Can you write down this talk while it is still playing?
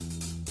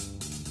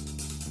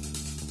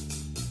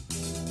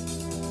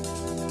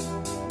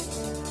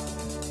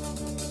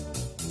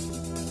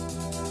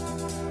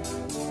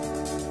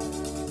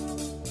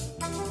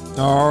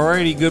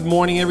Alrighty, good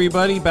morning,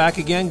 everybody. Back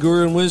again,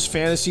 Guru and Wiz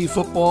Fantasy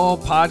Football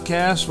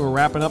Podcast. We're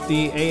wrapping up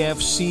the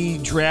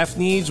AFC draft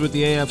needs with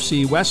the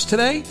AFC West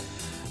today.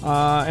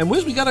 And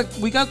Wiz, we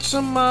got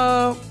some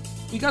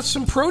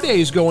pro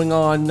days going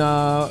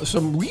on,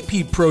 some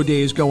repeat pro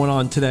days going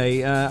on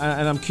today,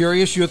 and I'm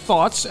curious your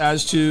thoughts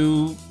as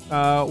to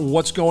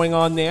what's going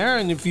on there,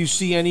 and if you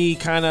see any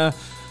kind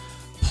of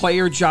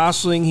player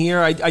jostling here.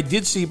 I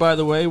did see, by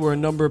the way, where a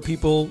number of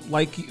people,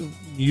 like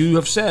you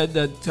have said,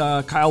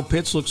 that Kyle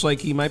Pitts looks like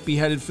he might be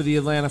headed for the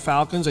Atlanta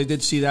Falcons. I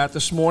did see that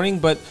this morning,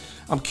 but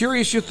I'm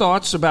curious your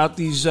thoughts about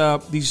these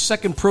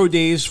second pro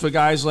days for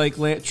guys like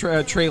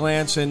Trey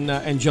Lance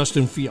and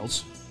Justin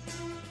Fields.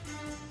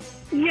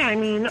 Yeah, I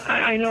mean,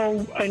 I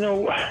know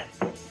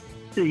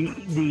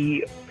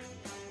the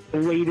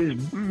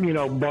latest,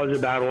 buzz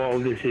about all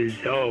of this is,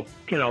 the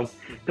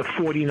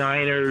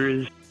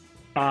 49ers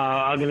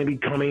are going to be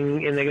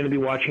coming and they're going to be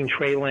watching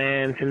Trey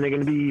Lance and they're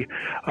going to be,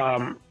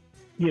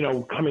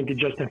 coming to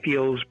Justin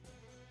Fields'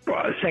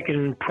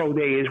 second pro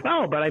day as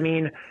well. But I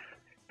mean,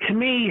 to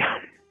me,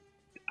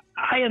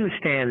 I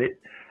understand it.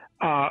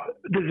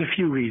 There's a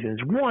few reasons.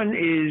 One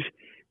is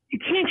you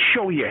can't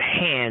show your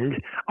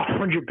hand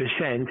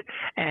 100%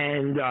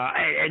 and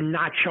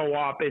not show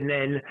up, and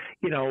then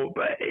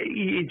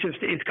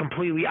it's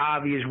completely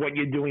obvious what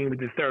you're doing with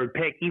the third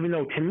pick. Even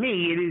though to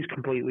me it is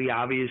completely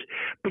obvious,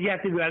 but you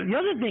have to do that. The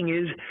other thing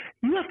is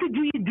you have to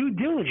do your due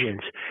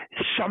diligence.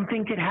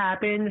 Something could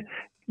happen.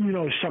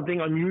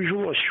 Something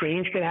unusual or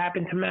strange could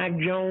happen to Mac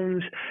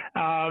Jones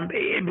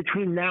in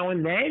between now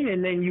and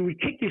then you would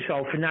kick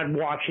yourself for not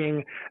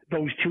watching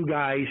those two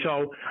guys.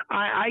 So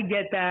I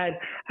get that,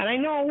 and I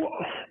know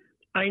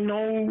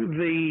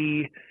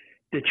the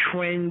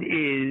trend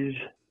is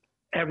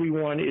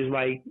everyone is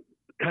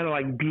kind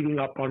of beating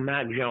up on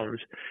Mac Jones,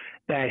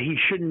 that he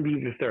shouldn't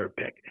be the third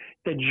pick,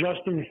 that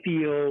Justin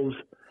Fields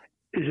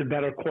is a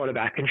better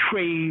quarterback, and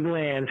Trey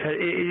Lance,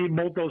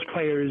 both those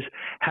players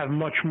have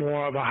much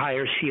more of a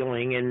higher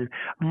ceiling and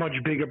much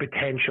bigger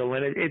potential,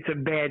 and it's a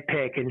bad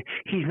pick, and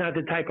he's not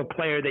the type of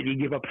player that you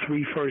give up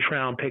 3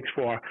 first-round picks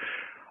for.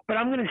 But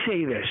I'm going to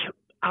say this.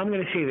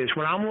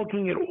 When I'm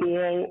looking at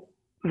all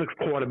the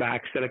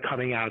quarterbacks that are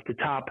coming out, the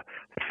top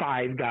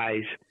 5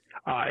 guys,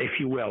 if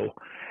you will,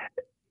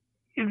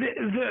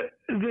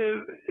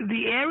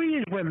 the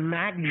areas where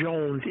Mac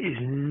Jones is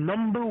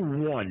number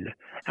one,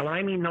 and when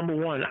I mean number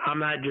one, I'm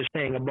not just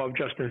saying above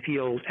Justin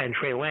Fields and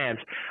Trey Lance.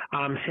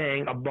 I'm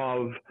saying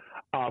above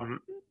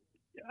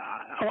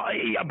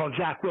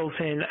Zach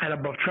Wilson and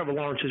above Trevor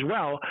Lawrence as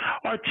well,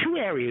 are 2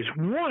 areas.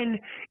 One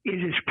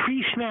is his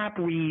pre-snap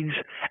reads,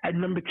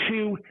 and number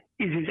 2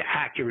 is his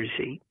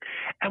accuracy.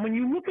 And when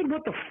you look at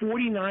what the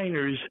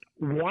 49ers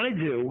want to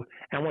do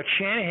and what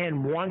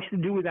Shanahan wants to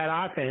do with that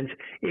offense,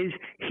 is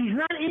he's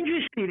not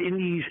interested in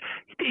these.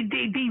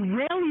 They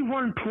rarely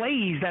run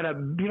plays that are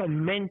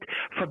meant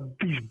for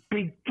these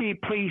big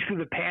plays through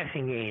the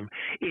passing game.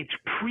 It's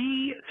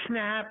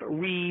pre-snap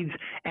reads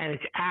and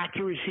it's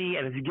accuracy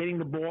and it's getting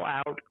the ball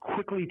out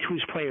quickly to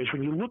his players.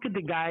 When you look at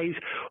the guys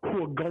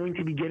who are going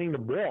to be getting the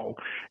ball,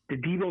 the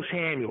Deebo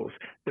Samuels,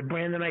 the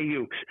Brandon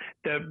Ayuks,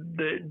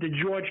 the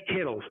George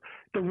Kittles,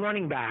 the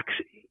running backs,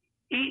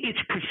 it's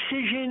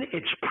precision,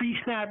 it's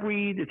pre-snap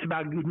read, it's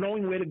about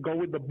knowing where to go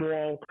with the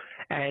ball,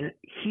 and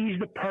he's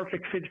the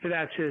perfect fit for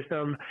that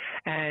system.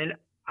 And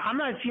I'm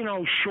not,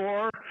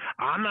 sure.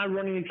 I'm not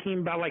running the team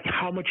about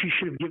how much he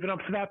should have given up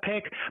for that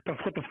pick, but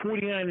for what the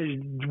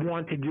 49ers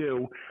want to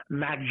do,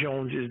 Mac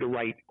Jones is the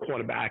right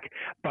quarterback.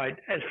 But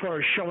as far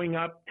as showing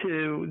up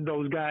to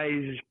those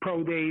guys'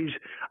 pro days,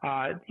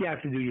 you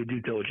have to do your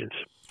due diligence.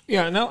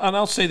 Yeah, and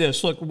I'll say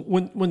this. Look,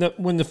 when the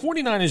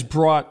 49ers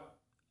brought,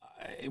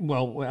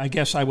 well, I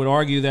guess I would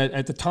argue that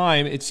at the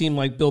time it seemed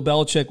like Bill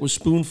Belichick was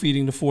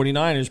spoon-feeding the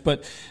 49ers,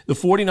 but the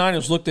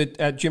 49ers looked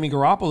at Jimmy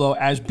Garoppolo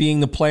as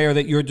being the player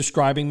that you're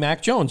describing,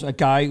 Mac Jones, a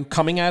guy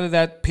coming out of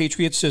that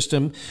Patriots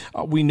system.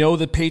 We know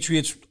the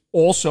Patriots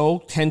also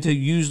tend to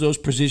use those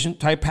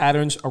precision-type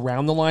patterns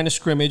around the line of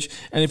scrimmage.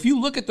 And if you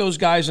look at those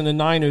guys in the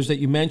Niners that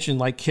you mentioned,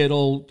 like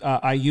Kittle,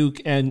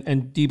 Ayuk, and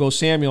Deebo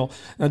Samuel,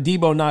 now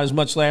Deebo not as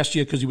much last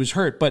year because he was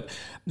hurt, but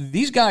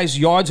these guys,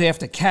 yards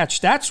after catch,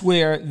 that's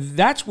where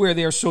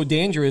they're so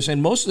dangerous.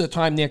 And most of the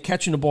time they're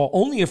catching the ball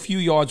only a few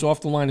yards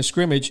off the line of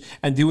scrimmage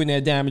and doing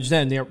their damage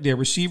then. Their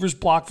receivers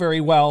block very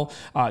well.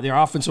 Their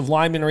offensive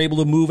linemen are able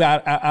to move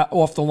out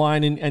off the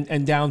line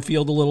and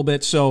downfield a little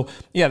bit. So,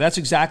 yeah, that's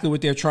exactly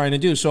what they're trying to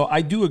do. So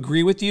I do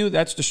agree with you.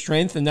 That's the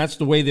strength, and that's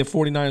the way the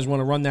 49ers want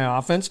to run that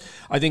offense.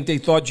 I think they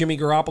thought Jimmy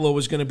Garoppolo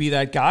was going to be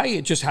that guy.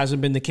 It just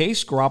hasn't been the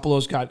case.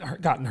 Garoppolo's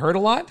gotten hurt a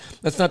lot.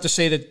 That's not to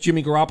say that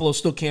Jimmy Garoppolo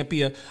still can't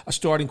be a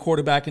starting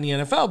quarterback in the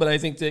NFL, but I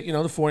think that, the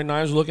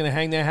 49ers are looking to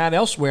hang their hat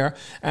elsewhere,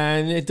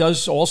 and it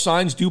does, all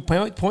signs do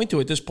point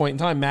to at this point in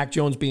time, Mac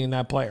Jones being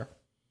that player.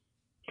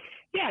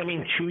 Yeah, I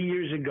mean, 2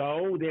 years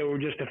ago, they were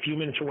just a few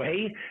minutes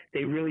away.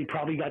 They really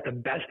probably got the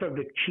best of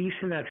the Chiefs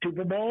in that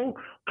Super Bowl,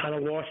 kind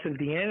of lost at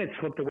the end. It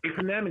slipped away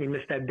from them, and he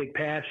missed that big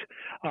pass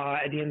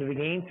at the end of the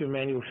game to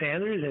Emmanuel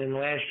Sanders. And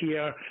last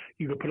year,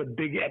 you could put a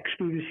big X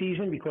through the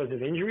season because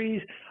of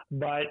injuries.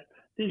 But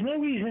there's no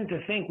reason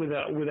to think with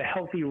a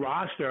healthy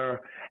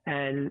roster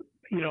and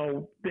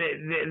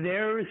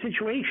their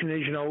situation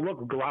is,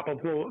 look,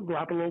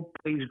 Garoppolo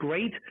plays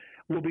great.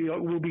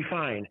 We'll be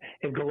fine.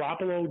 If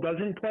Garoppolo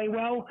doesn't play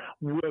well,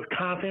 we're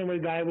confident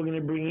with the guy we're going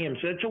to bring in.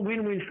 So it's a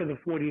win-win for the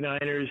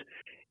 49ers.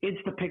 It's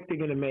the pick they're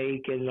going to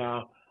make, and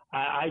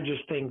I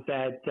just think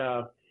that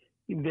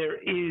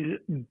there is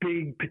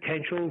big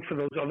potential for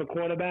those other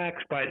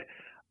quarterbacks, but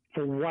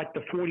for what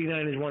the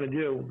 49ers want to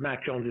do,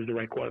 Mac Jones is the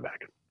right quarterback.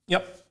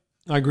 Yep.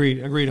 Agreed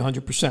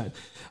 100%.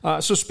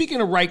 So speaking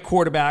of right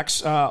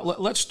quarterbacks,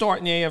 let's start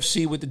in the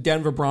AFC with the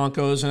Denver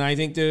Broncos, and I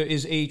think there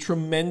is a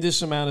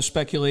tremendous amount of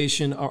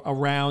speculation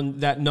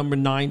around that number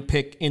 9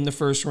 pick in the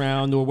first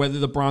round, or whether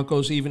the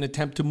Broncos even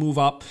attempt to move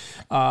up.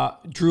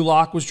 Drew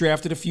Lock was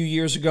drafted a few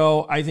years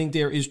ago. I think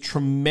there is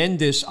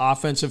tremendous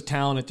offensive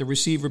talent at the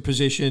receiver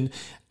position,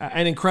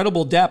 and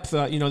incredible depth.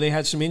 They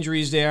had some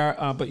injuries there,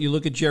 but you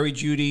look at Jerry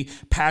Jeudy,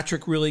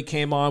 Patrick really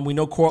came on. We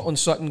know Cortland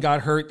Sutton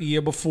got hurt the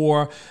year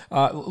before,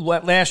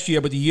 last year,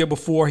 but the year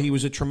before he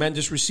was a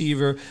tremendous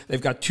receiver.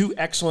 They've got 2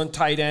 excellent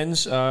tight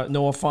ends,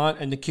 Noah Fant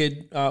and the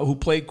kid who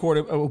played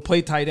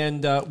tight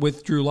end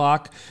with Drew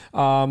Lock.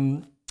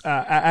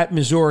 At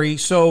Missouri.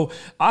 So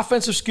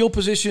offensive skill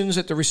positions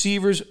at the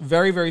receivers,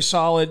 very, very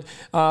solid,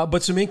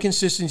 but some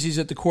inconsistencies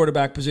at the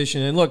quarterback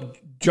position. And look,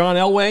 John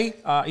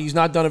Elway, he's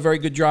not done a very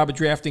good job of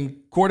drafting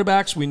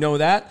quarterbacks. We know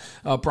that.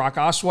 Brock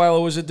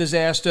Osweiler was a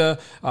disaster.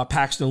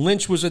 Paxton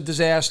Lynch was a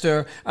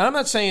disaster. And I'm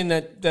not saying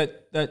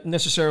that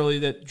necessarily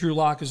that Drew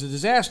Lock is a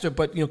disaster,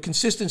 but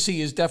consistency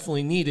is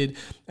definitely needed.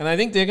 And I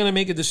think they're going to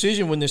make a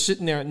decision when they're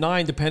sitting there at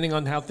 9, depending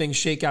on how things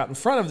shake out in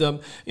front of them,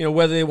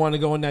 whether they want to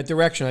go in that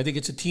direction. I think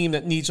it's a team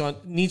that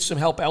needs some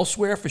help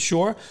elsewhere for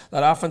sure.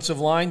 That offensive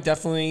line,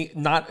 definitely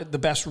not the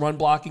best run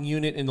blocking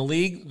unit in the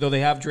league, though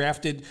they have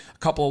drafted a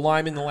couple of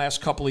linemen the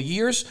last couple of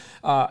years.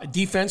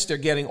 Defense, they're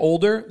getting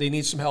older. They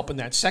need some help in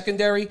that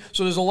secondary.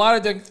 So there's a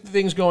lot of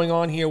things going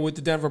on here with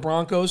the Denver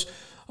Broncos.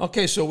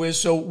 Okay, so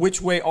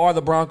which way are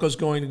the Broncos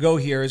going to go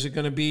here? Is it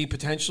going to be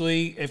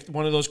potentially, if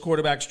one of those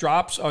quarterbacks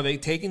drops, are they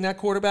taking that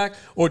quarterback?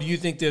 Or do you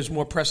think there's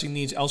more pressing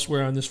needs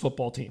elsewhere on this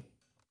football team?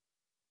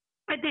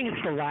 I think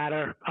it's the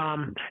latter.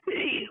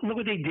 Look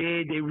what they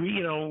did.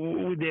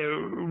 With their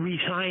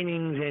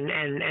re-signings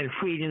and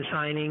free agent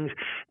signings,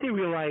 they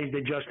realized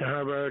that Justin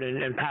Herbert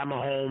and Pat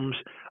Mahomes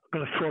are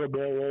going to throw the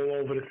ball all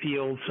over the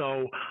field.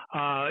 So,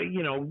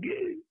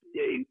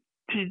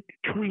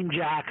 Kareem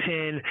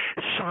Jackson,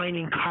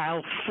 signing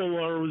Kyle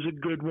Fuller was a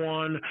good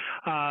one.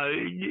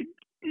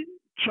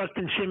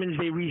 Justin Simmons,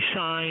 they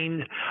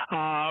re-signed.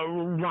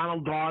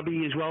 Ronald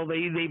Darby as well,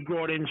 they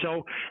brought in.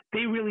 So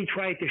they really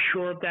tried to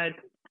shore up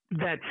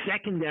that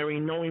secondary,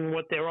 knowing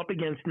what they're up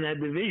against in that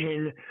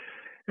division,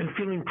 and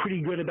feeling pretty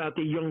good about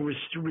the young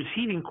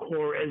receiving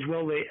core as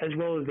well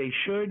as they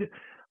should.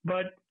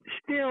 But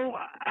still,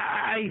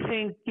 I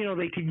think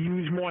they could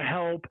use more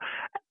help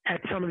at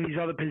some of these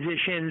other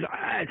positions.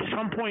 At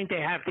some point,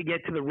 they have to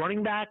get to the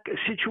running back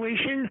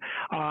situation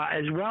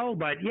as well.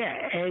 But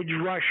yeah, edge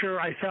rusher,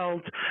 I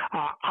felt,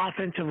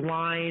 offensive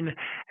line,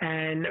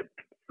 and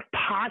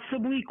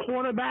possibly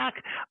quarterback.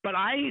 But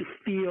I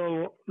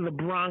feel the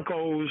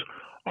Broncos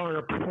are in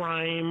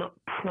a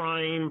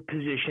prime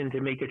position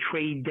to make a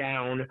trade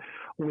down,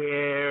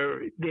 where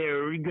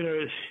they're going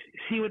to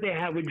see what they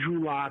have with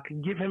Drew Lock,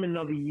 give him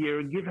another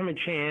year, give him a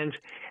chance,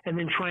 and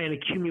then try and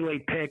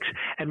accumulate picks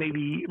and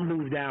maybe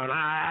move down.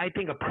 I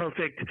think a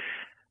perfect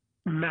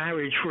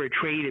marriage for a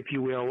trade, if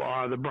you will,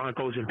 are the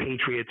Broncos and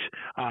Patriots.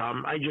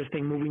 I just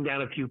think moving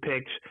down a few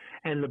picks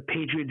and the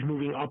Patriots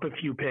moving up a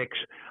few picks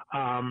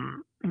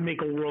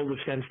make a world of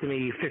sense to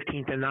me.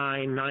 15 to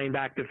 9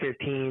 back to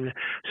 15.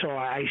 So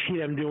I see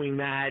them doing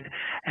that.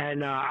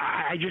 And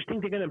I just think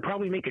they're going to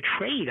probably make a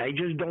trade. I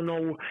just don't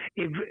know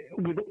if,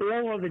 with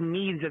all of the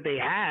needs that they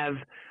have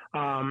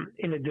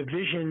in a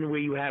division where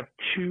you have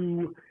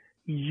 2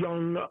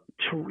 young,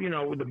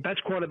 the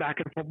best quarterback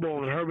in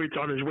football, and Herbert's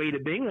on his way to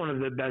being one of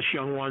the best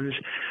young ones,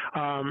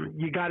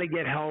 you got to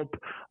get help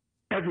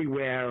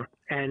everywhere.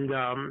 And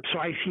so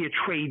I see a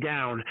trade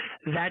down.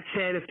 That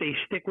said, if they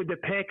stick with the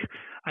pick,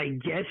 I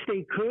guess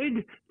they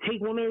could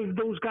take one of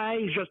those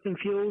guys, Justin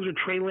Fields or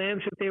Trey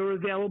Lance, if they were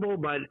available.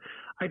 But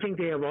I think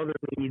they have other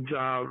needs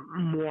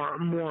more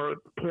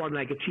important.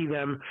 I could see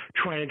them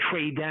trying to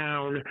trade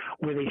down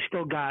where they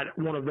still got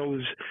one of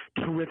those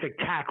terrific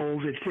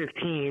tackles at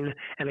 15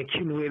 and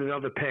accumulated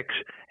other picks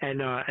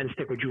and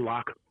stick with Drew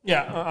Lock.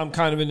 Yeah, I'm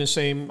kind of in the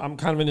same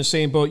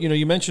boat.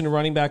 You mentioned the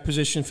running back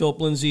position.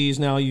 Philip Lindsay is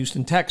now a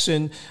Houston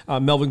Texan.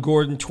 Melvin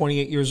Gordon,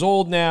 28 years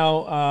old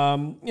now.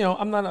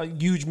 I'm not a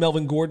huge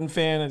Melvin Gordon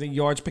fan. I think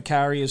yards per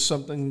carry is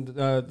something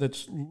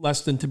that's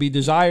less than to be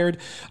desired.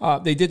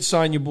 They did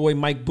sign your boy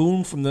Mike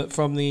Boone from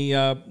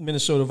the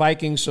Minnesota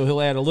Vikings, so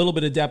he'll add a little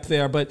bit of depth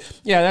there. But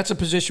yeah, that's a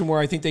position where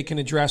I think they can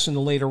address in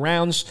the later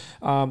rounds.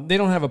 They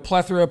don't have a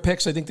plethora of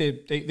picks. I think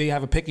they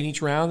have a pick in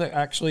each round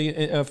actually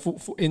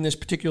in this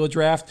particular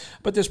draft.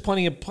 But there's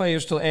plenty of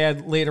players to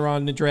add later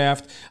on in the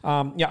draft.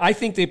 I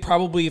think they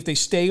probably, if they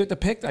stay with the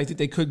pick, I think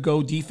they could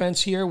go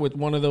defense here with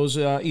one of those,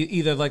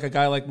 either like a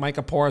guy like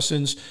Micah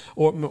Parsons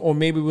or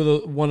maybe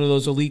with one of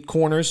those elite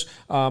corners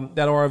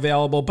that are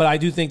available. But I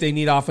do think they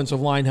need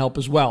offensive line help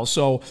as well.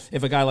 So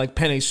if a guy like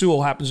Penei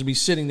Sewell happens to be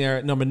sitting there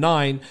at number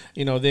 9,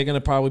 they're going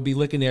to probably be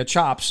licking their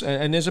chops.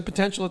 And there's a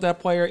potential that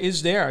player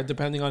is there,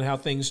 depending on how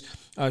things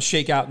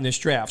shake out in this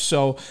draft.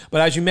 So,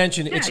 but as you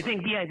mentioned, I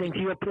think to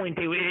your point,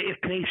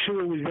 if Penei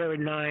Sewell was there at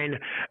 9,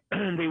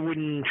 they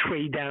wouldn't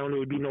trade down. There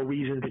would be no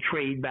reason to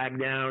trade back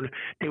down.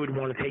 They would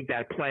want to take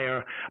that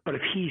player. But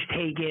if he's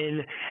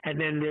taken, and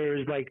then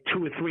there's like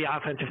 2 or 3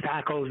 offensive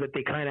tackles that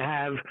they kind of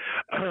have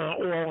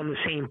all on the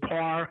same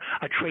par,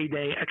 a trade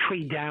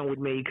down would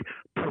make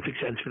perfect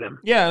sense for them.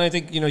 Yeah, and I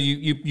think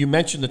you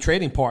mentioned the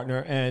trading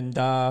partner, and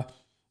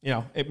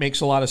it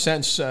makes a lot of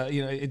sense.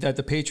 That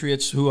the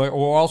Patriots, who are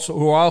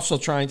also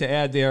trying to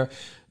add their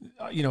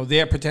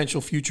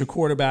potential future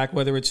quarterback,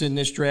 whether it's in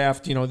this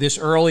draft, this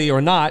early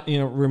or not,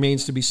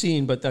 remains to be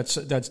seen. But that's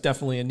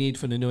definitely a need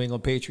for the New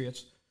England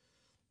Patriots.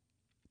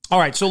 All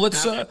right, so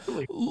let's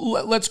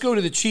go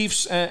to the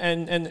Chiefs,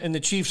 and the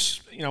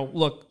Chiefs,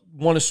 look,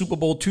 won a Super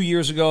Bowl 2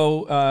 years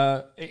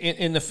ago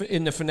in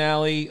the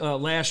finale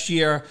last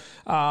year.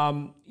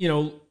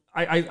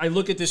 I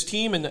look at this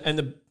team and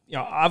the.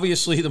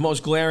 Obviously, the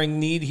most glaring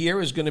need here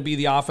is going to be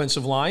the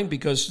offensive line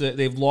because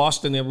they've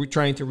lost and they're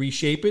trying to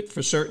reshape it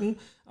for certain.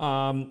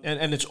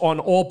 And it's on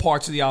all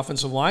parts of the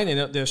offensive line.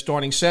 And their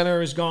starting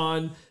center is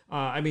gone.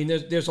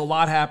 There's a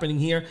lot happening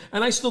here.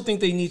 And I still think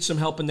they need some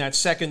help in that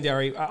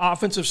secondary.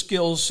 Offensive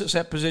skills,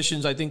 set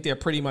positions, I think they're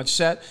pretty much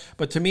set.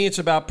 But to me, it's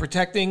about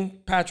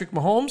protecting Patrick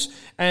Mahomes,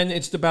 and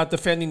it's about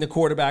defending the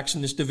quarterbacks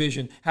in this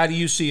division. How do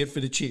you see it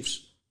for the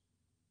Chiefs?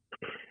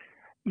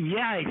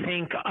 Yeah,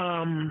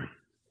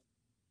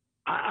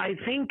 I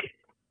think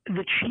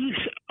the Chiefs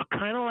are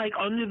kind of like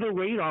under the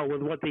radar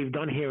with what they've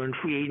done here in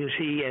free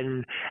agency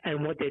and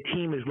what their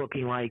team is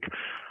looking like.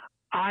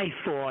 I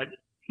thought,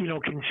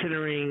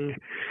 considering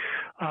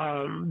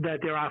that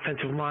their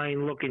offensive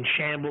line looked in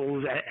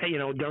shambles,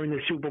 during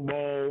the Super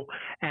Bowl,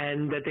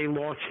 and that they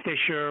lost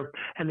Fisher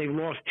and they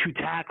lost 2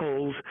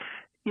 tackles,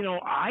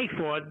 I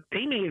thought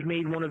they may have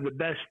made one of the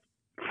best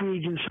free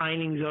agent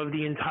signings of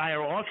the entire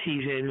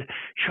offseason,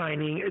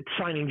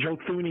 signing Joe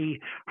Thuney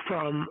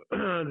from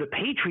the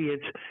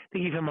Patriots. They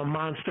gave him a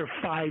monster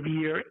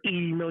 5-year,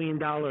 $80 million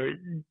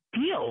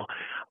deal.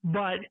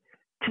 But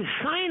to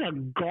sign a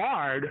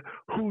guard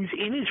who's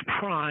in his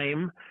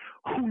prime,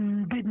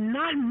 who did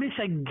not miss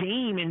a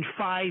game in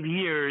 5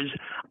 years,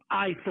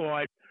 I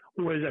thought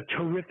was a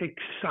terrific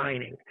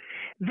signing.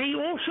 They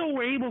also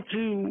were able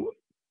to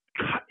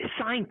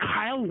sign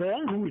Kyle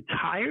Long, who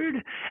retired,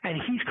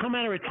 and he's come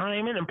out of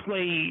retirement and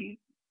play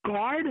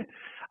guard.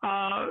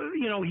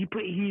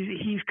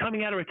 He's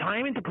coming out of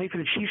retirement to play for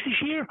the Chiefs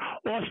this year.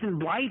 Austin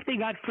Blythe they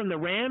got from the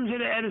Rams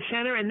at a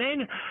center, and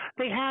then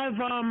they have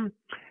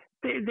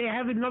they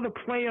have another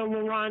player,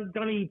 Laurent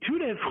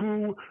Dunny-Tudef,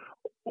 who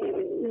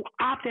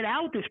opted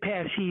out this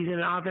past season in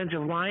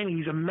offensive line.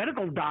 He's a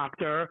medical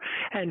doctor,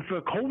 and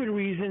for COVID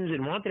reasons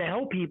and wanted to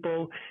help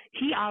people,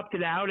 he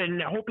opted out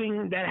and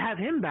hoping that have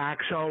him back.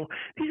 So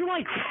these are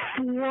like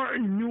 4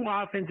 new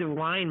offensive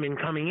linemen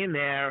coming in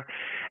there.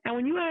 And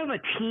when you have a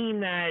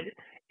team that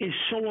is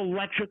so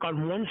electric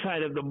on one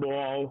side of the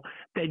ball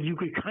that you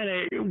could kind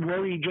of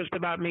worry just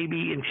about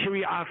maybe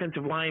interior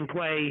offensive line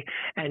play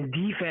and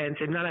defense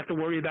and not have to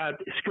worry about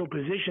skill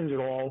positions at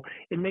all,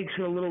 it makes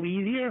it a little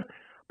easier.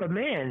 But,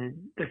 man,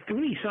 the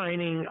Thuney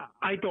signing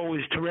I thought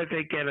was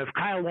terrific. And if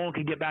Kyle Long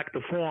could get back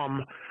to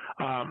form,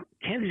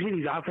 Kansas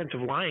City's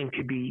offensive line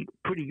could be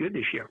pretty good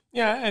this year.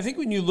 Yeah, I think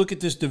when you look at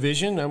this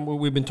division, and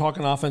we've been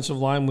talking offensive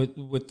line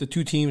with the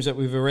 2 teams that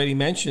we've already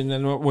mentioned,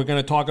 and we're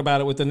going to talk about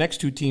it with the next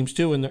 2 teams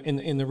too,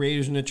 in the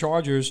Raiders and the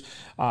Chargers.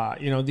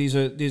 This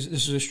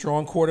is a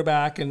strong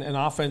quarterback and an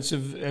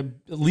offensive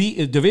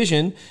elite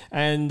division,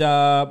 and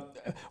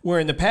where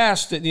in the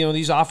past,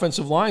 these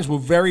offensive lines were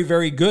very,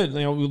 very good.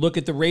 We look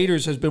at the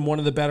Raiders has been one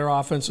of the better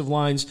offensive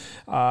lines.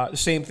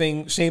 Same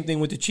thing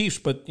with the Chiefs.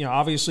 But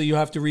obviously you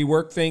have to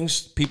rework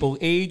things. People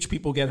age,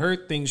 people get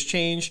hurt, things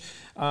change.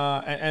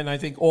 And I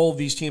think all of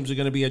these teams are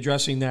going to be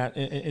addressing that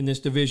in this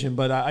division.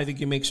 But I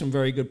think you make some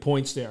very good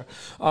points there.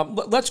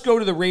 Let's go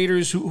to the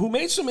Raiders, who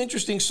made some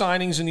interesting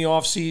signings in the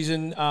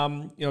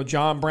offseason.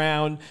 John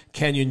Brown,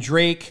 Kenyon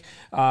Drake.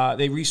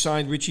 They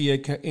re-signed Richie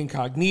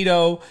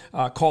Incognito.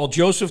 Carl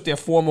Joseph, their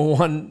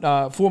former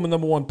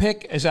number 1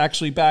 pick, is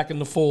actually back in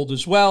the fold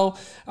as well.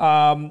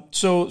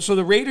 So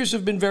the Raiders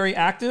have been very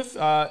active.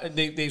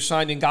 They've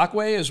signed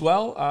Ngakoue as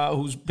well,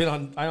 who's been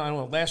on, I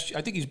don't know,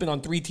 I think he's been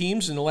on 3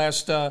 teams in the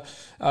last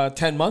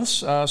 10 months.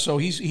 So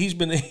he's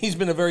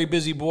been a very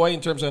busy boy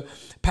in terms of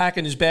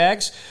packing his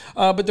bags.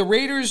 But the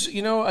Raiders,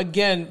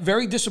 again,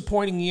 very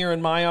disappointing year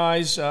in my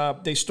eyes.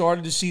 They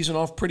started the season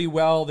off pretty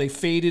well. They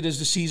faded as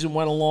the season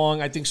went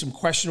along. I think some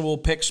questionable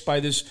picks by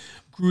this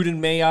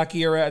Gruden-Mayock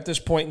era at this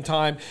point in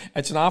time.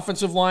 It's an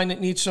offensive line that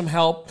needs some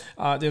help.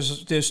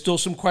 There's still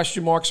some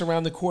question marks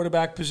around the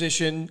quarterback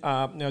position.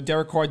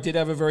 Derek Carr did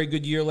have a very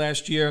good year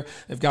last year.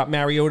 They've got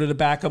Mariota to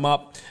back him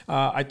up.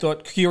 I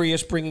thought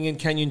curious bringing in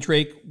Kenyon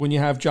Drake when you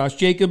have Josh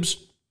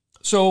Jacobs.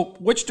 So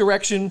which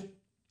direction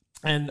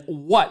and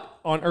what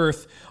on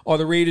earth are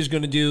the Raiders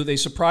going to do? They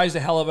surprised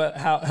the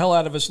hell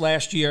out of us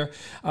last year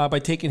by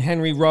taking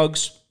Henry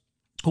Ruggs,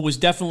 who was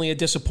definitely a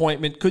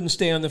disappointment, couldn't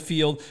stay on the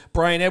field.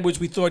 Brian Edwards,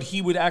 we thought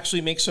he would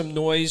actually make some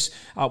noise,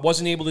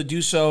 wasn't able to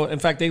do so. In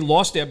fact, they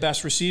lost their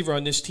best receiver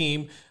on this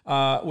team,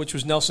 which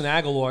was Nelson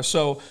Aguilar.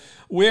 So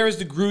where is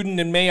the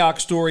Gruden and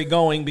Mayock story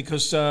going?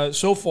 Because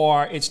so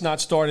far it's not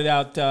started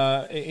out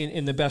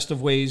in the best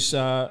of ways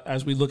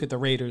as we look at the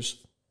Raiders.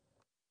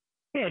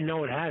 Yeah,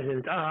 no, it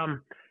hasn't.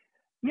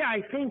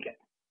 I think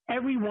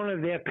every one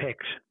of their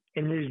picks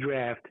in this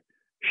draft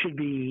should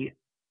be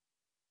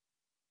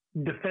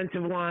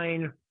defensive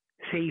line,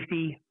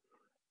 safety,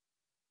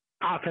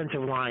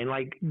 offensive line,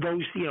 like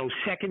those,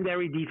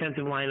 secondary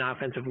defensive line,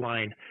 offensive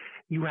line.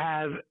 You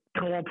have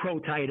all-pro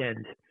tight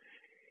ends.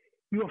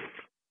 You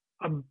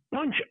have a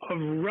bunch of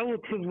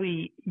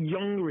relatively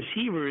young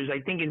receivers.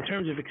 I think in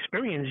terms of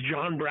experience,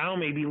 John Brown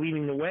may be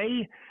leading the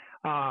way.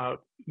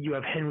 You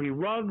have Henry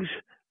Ruggs,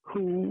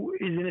 who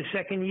is in his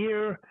second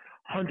year.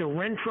 Hunter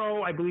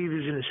Renfrow, I believe,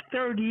 is in his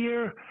third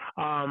year.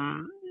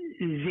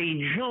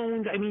 Zay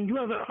Jones. I mean, you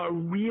have a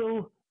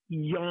real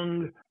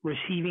young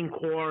receiving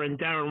core, and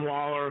Darren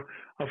Waller,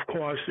 of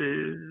course,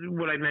 is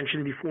what I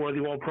mentioned before, the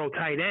all-pro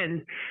tight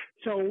end.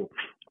 So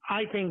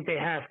I think they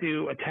have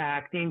to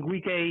attack. The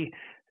Enrique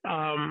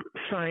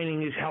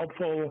signing is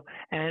helpful.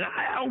 And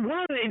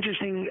one of the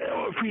interesting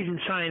free agent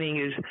signing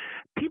is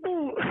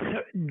people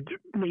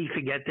may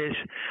forget this,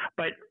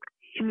 but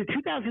in the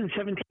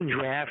 2017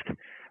 draft,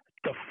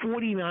 the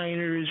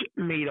 49ers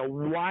made a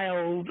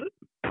wild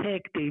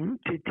pick to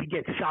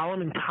get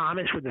Solomon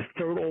Thomas with the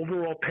third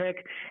overall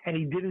pick, and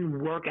he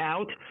didn't work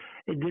out.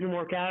 It didn't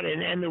work out,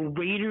 and the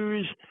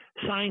Raiders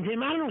signed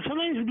him. I don't know,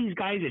 sometimes with these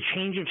guys, a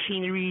change of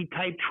scenery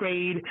type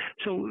trade.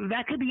 So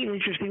that could be an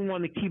interesting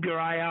one to keep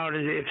your eye out,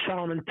 as if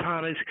Solomon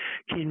Thomas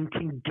can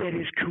get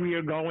his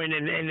career going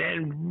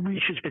and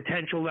reach his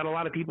potential that a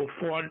lot of people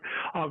thought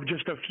of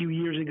just a few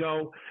years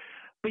ago.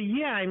 But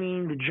yeah, I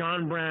mean, the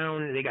John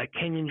Brown, they got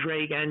Kenyon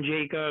Drake and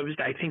Jacobs.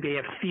 I think they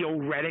have Theo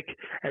Reddick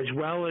as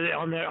well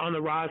on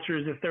the roster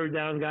as a third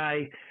down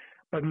guy.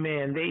 But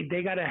man,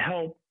 they got to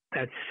help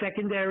that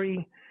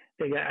secondary.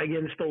 They got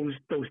against those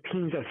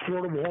teams that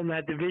throw the ball in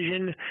that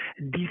division,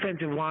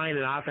 defensive line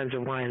and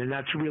offensive line, and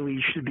that's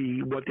really should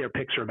be what their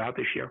picks are about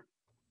this year.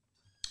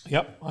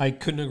 Yep, I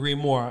couldn't agree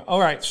more. All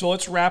right, so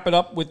let's wrap it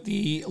up with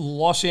the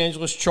Los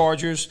Angeles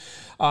Chargers.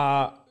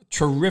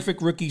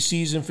 Terrific rookie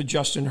season for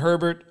Justin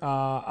Herbert.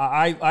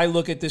 I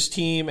look at this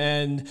team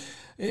and,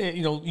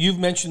 you've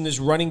mentioned this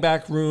running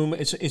back room.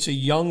 It's a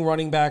young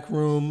running back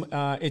room.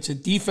 It's a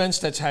defense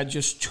that's had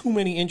just too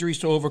many injuries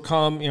to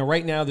overcome.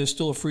 Right now there's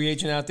still a free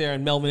agent out there,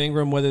 and Melvin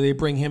Ingram, whether they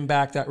bring him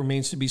back, that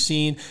remains to be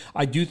seen.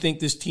 I do think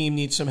this team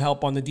needs some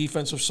help on the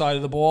defensive side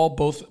of the ball,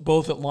 both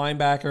at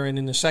linebacker and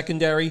in the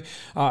secondary.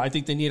 I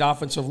think they need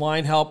offensive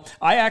line help.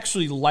 I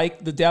actually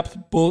like the depth,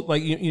 both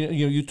like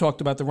you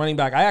talked about the running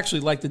back. I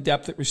actually like the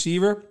depth at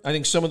receiver. I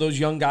think some of those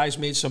young guys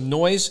made some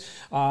noise.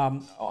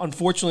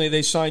 Unfortunately,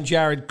 they signed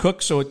Jared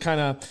Cook, so it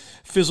kind of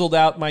fizzled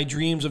out my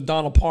dreams of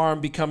Donald Parham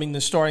becoming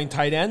the starting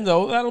tight end,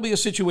 though that'll be a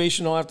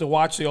situation I'll have to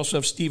watch. They also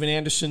have Steven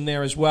Anderson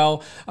there as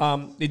well.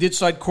 They did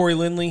sign Corey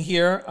Lindley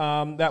here.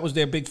 That was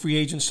their big free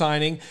agent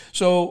signing.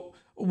 So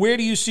where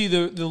do you see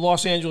the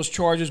Los Angeles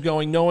Chargers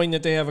going, knowing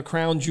that they have a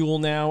crown jewel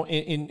now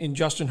in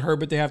Justin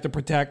Herbert they have to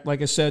protect?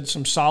 Like I said,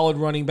 some solid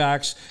running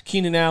backs.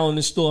 Keenan Allen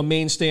is still a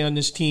mainstay on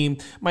this team.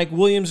 Mike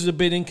Williams is a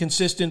bit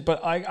inconsistent,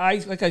 but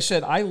I like I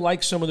said, I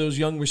like some of those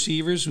young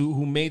receivers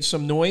who made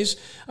some noise.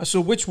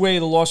 So which way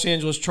the Los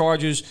Angeles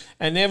Chargers,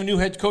 and they have a new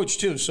head coach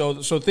too, so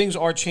things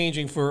are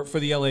changing for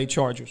the LA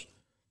Chargers.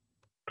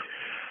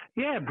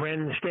 Yeah,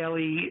 Brandon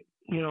Staley,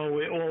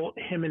 all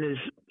him and his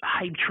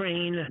hype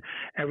train,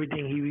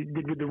 everything he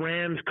did with the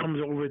Rams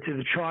comes over to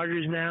the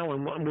Chargers now,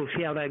 and we'll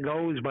see how that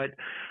goes. But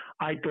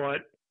I thought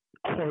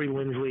Corey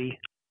Lindley,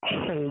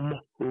 home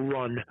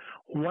run.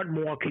 What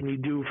more can you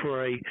do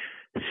for a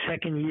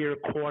second-year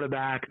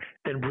quarterback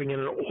than bring in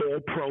an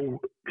all-pro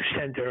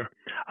center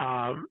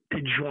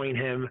to join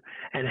him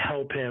and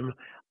help him?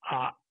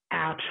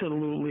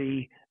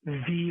 Absolutely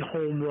the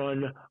home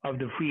run of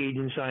the free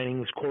agent signing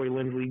was Corey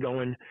Lindley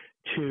going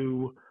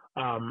to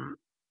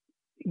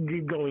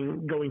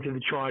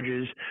the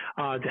Chargers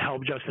to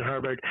help Justin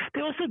Herbert.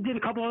 They also did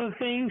a couple other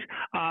things.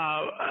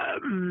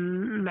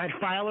 Matt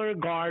Filer,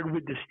 guard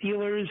with the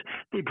Steelers,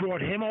 they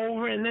brought him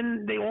over, and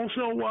then they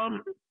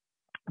also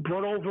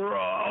brought over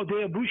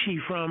Oday Abushi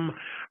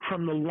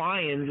from the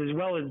Lions as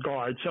well as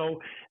guard.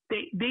 So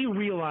they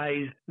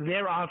realized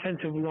their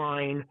offensive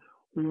line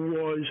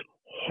was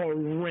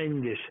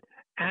horrendous.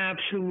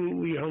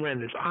 Absolutely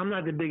horrendous. I'm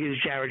not the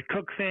biggest Jared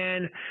Cook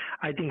fan.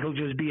 I think he'll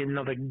just be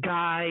another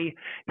guy.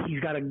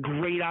 He's got a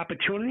great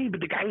opportunity,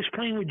 but the guy was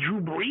playing with Drew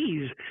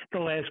Brees the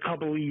last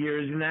couple of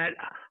years in that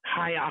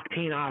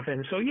high-octane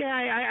offense. So, yeah,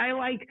 I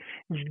like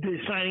the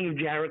signing of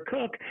Jared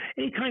Cook.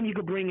 Anytime you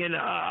could bring in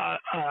a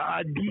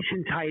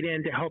decent tight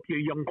end to help your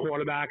young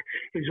quarterback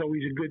is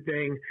always a good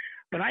thing.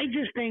 But I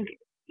just think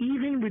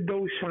even with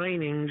those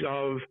signings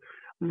of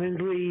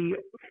Lindley,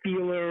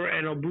 Feeler,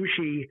 and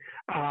Abushi,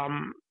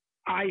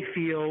 I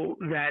feel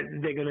that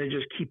they're going to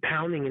just keep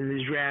pounding in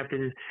this draft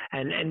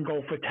and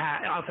go for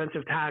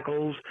offensive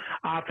tackles,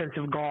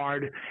 offensive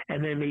guard,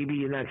 and then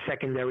maybe in that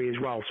secondary as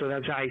well. So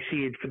that's how I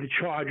see it for the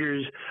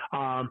Chargers.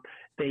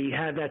 They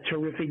have that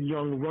terrific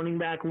young running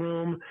back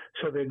room,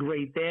 so they're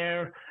great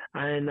there.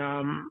 And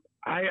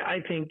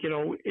I think,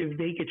 if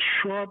they could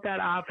shore up that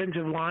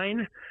offensive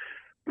line,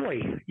 boy,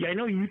 yeah, I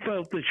know you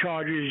felt the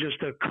Chargers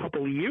just a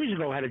couple of years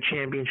ago had a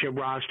championship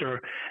roster.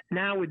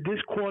 Now with this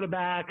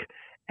quarterback,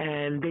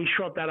 and they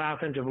shore up that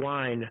offensive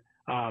line,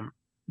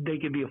 they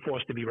could be a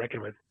force to be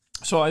reckoned with.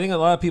 So I think a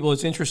lot of people,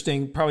 it's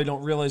interesting, probably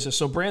don't realize this.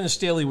 So Brandon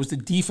Staley was the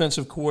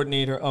defensive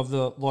coordinator of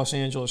the Los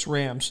Angeles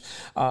Rams,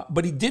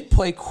 but he did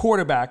play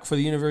quarterback for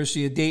the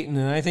University of Dayton.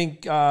 And I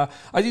think there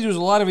was a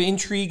lot of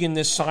intrigue in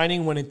this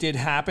signing when it did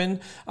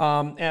happen,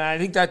 and I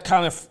think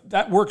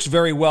that works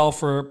very well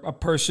for a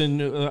person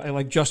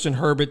like Justin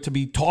Herbert to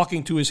be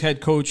talking to his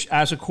head coach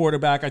as a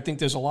quarterback. I think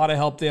there's a lot of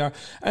help there,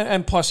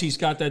 and plus he's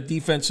got that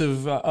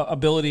defensive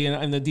ability,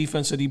 and the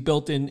defense that he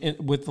built in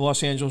with the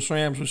Los Angeles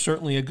Rams was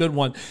certainly a good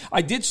one.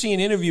 I did see an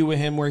interview with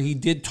him where he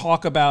did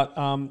talk about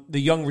the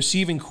young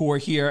receiving core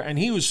here, and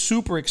he was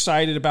super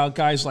excited about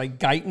guys like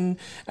Guyton.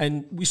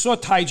 And we saw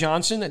Ty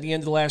Johnson at the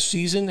end of the last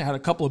season, had a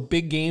couple of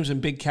big games and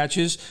big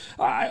catches.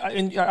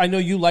 I know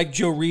you liked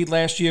Joe Reed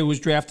last year, who was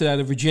drafted out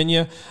of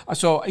Virginia.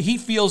 So he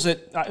feels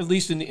that, at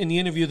least in the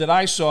interview that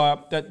I saw,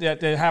 that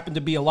there happened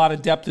to be a lot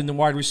of depth in the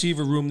wide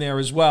receiver room there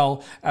as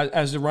well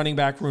as the running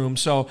back room.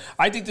 So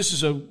I think this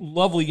is a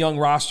lovely young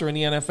roster in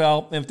the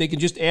NFL. And if they can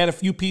just add a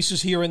few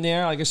pieces here and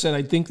there, like I said,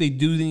 I think they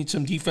do need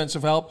some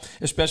defensive help,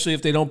 especially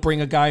if they don't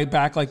bring a guy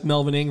back like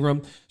Melvin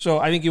Ingram. So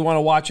I think you want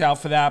to watch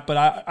out for that. But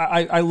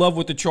I love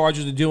what the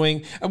Chargers are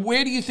doing. And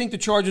where do you think the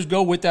Chargers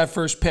go with that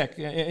first pick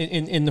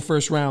in the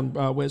first round,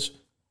 Wiz?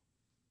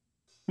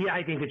 Yeah,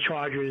 I think the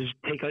Chargers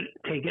take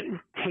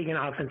an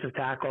offensive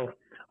tackle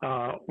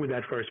with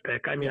that first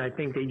pick. I mean, I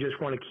think they just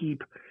want to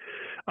keep.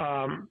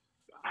 I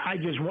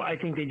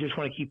think they just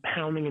want to keep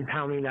pounding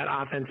that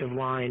offensive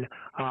line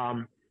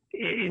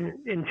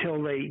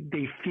until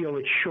they feel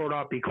it's shored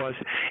up, because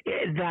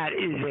that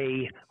is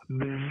a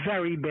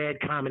very bad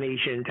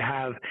combination to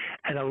have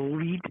an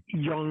elite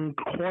young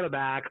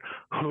quarterback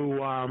who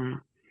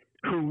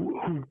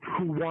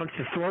wants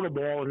to throw the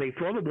ball, and they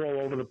throw the ball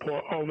over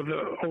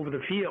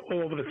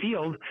the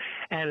field,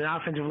 and an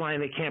offensive line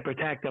that can't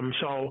protect them.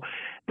 So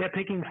they're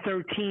picking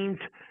 13th.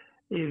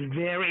 If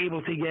they're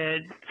able to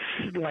get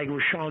like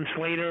Rashawn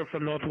Slater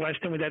from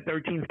Northwestern with that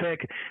 13th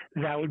pick,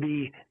 that would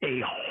be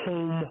a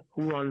home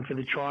run for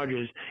the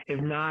Chargers. If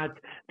not,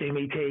 they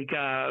may take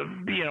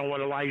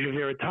Elijah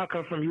Vera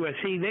Tucker from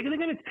USC. They're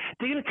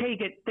gonna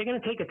take it. They're gonna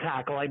take a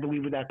tackle, I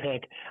believe, with that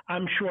pick.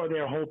 I'm sure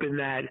they're hoping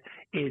that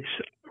it's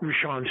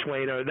Rashawn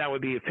Slater. That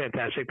would be a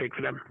fantastic pick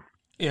for them.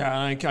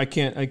 Yeah, I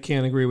can't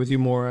agree with you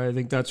more. I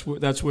think that's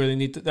where they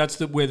need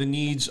to, where the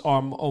needs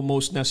are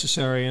most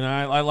necessary, and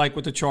I like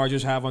what the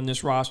Chargers have on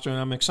this roster, and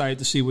I'm excited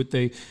to see what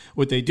they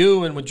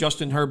do and what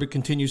Justin Herbert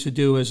continues to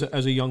do as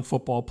a young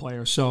football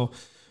player. So,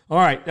 all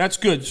right, that's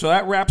good. So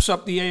that wraps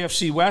up the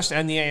AFC West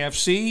and the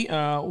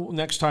AFC.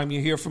 Next time you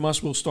hear from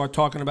us, we'll start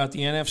talking about the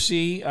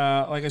NFC.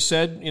 Like I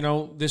said,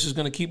 this is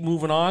going to keep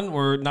moving on.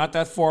 We're not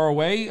that far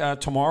away.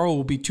 Tomorrow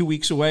will be 2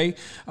 weeks away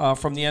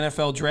from the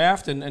NFL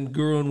draft, and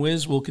Guru and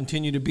Wiz will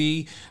continue to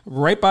be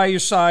right by your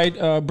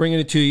side, bringing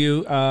it to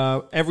you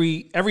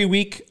every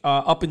week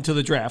up into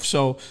the draft.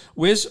 So,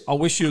 Wiz, I'll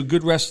wish you a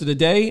good rest of the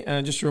day.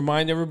 And just to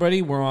remind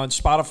everybody, we're on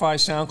Spotify,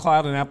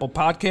 SoundCloud, and Apple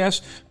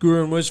Podcasts.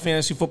 Guru and Wiz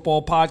Fantasy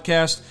Football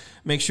Podcast.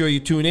 Make sure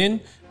you tune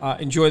in.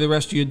 Enjoy the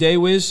rest of your day,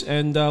 Wiz,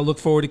 and look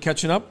forward to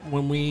catching up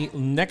when we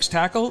next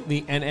tackle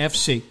the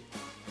NFC.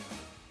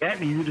 Yeah,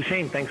 you do the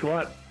same. Thanks a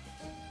lot.